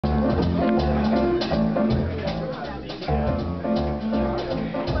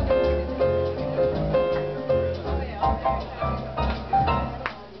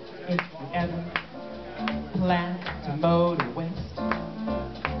land to motor west.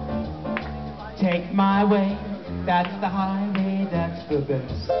 Take my way, that's the highway, that's the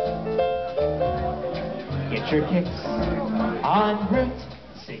best. Get your kicks on Route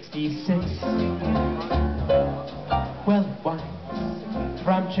 66. Well, it winds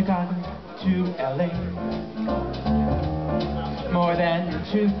from Chicago to LA, more than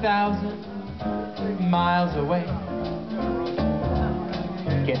 2,000 miles away.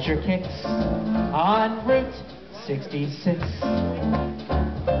 Get your kicks on Route 66.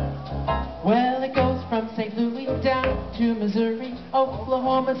 Well, it goes from St. Louis down to Missouri.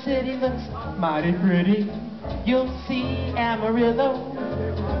 Oklahoma City looks mighty pretty. You'll see Amarillo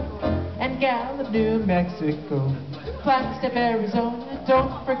and Gallup, New Mexico, Flagstaff, Arizona.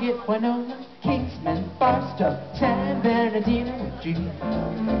 Don't forget Winona, Kingsman, Barstow, San Bernardino. Would you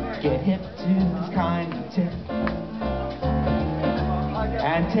get hip to this kind of tip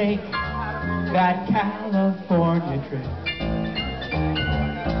and take that California trip?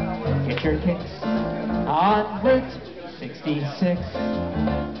 Get your kicks on Route 66.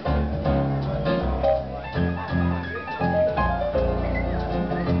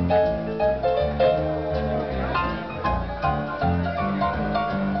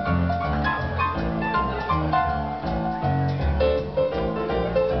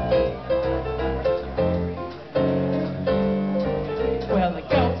 Well, it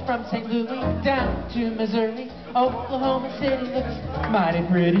goes from St. Louis down to Missouri. Oklahoma City looks mighty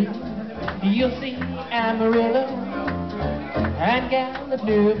pretty. You'll see Amarillo and Gallup,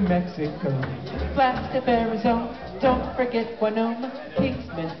 New Mexico, Flagstaff, Arizona. Don't forget Winona,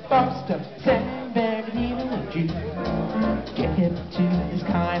 Kingsman, Barstow, San Bernardino. Would you get hip to this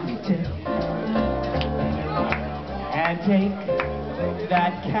kindly tip and take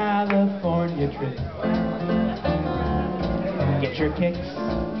that California trip? Get your kicks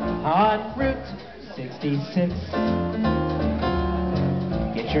on Route 66.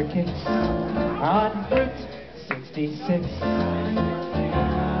 Get your kicks on Route 66.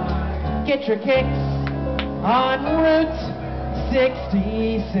 Get your kicks on Route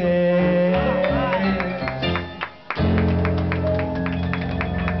 66.